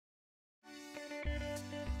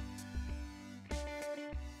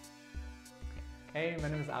Hey, my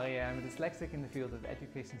name is Arije. I'm a dyslexic in the field of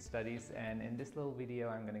education studies, and in this little video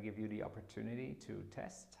I'm going to give you the opportunity to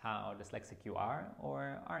test how dyslexic you are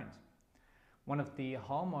or aren't. One of the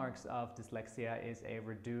hallmarks of dyslexia is a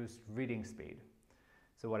reduced reading speed.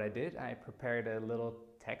 So what I did, I prepared a little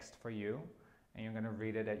text for you, and you're going to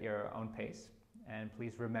read it at your own pace, and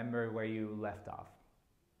please remember where you left off.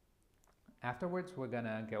 Afterwards, we're going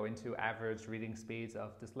to go into average reading speeds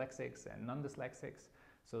of dyslexics and non-dyslexics,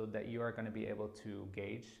 so that you are going to be able to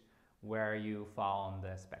gauge where you fall on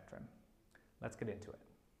the spectrum. Let's get into it.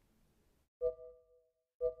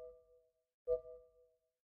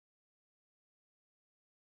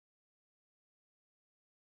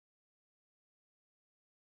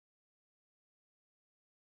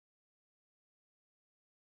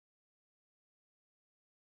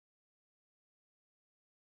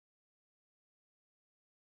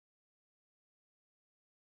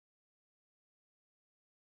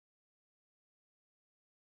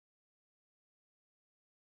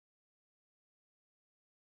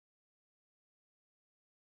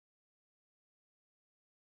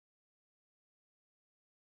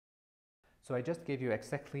 So I just gave you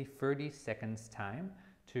exactly 30 seconds time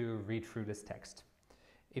to read through this text.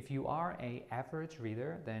 If you are an average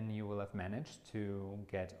reader, then you will have managed to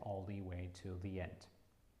get all the way to the end.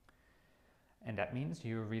 And that means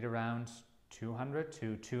you read around 200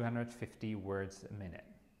 to 250 words a minute.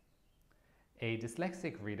 A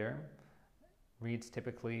dyslexic reader reads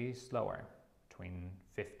typically slower, between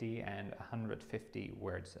 50 and 150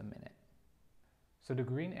 words a minute. So the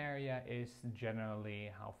green area is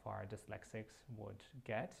generally how far dyslexics would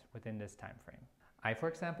get within this time frame. I, for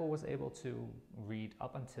example, was able to read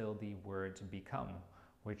up until the word become,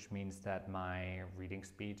 which means that my reading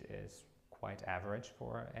speed is quite average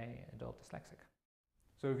for an adult dyslexic.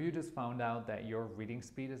 So if you just found out that your reading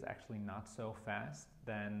speed is actually not so fast,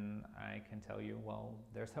 then I can tell you, well,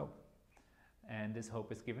 there's hope. And this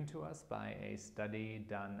hope is given to us by a study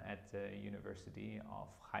done at the University of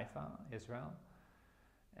Haifa, Israel.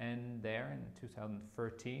 And there in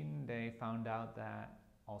 2013, they found out that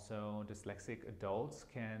also dyslexic adults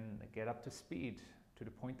can get up to speed to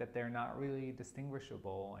the point that they're not really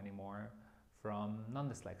distinguishable anymore from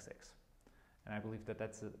non-dyslexics. And I believe that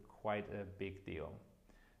that's quite a big deal.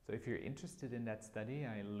 So if you're interested in that study,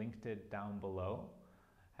 I linked it down below.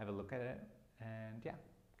 Have a look at it, and yeah,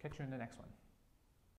 catch you in the next one.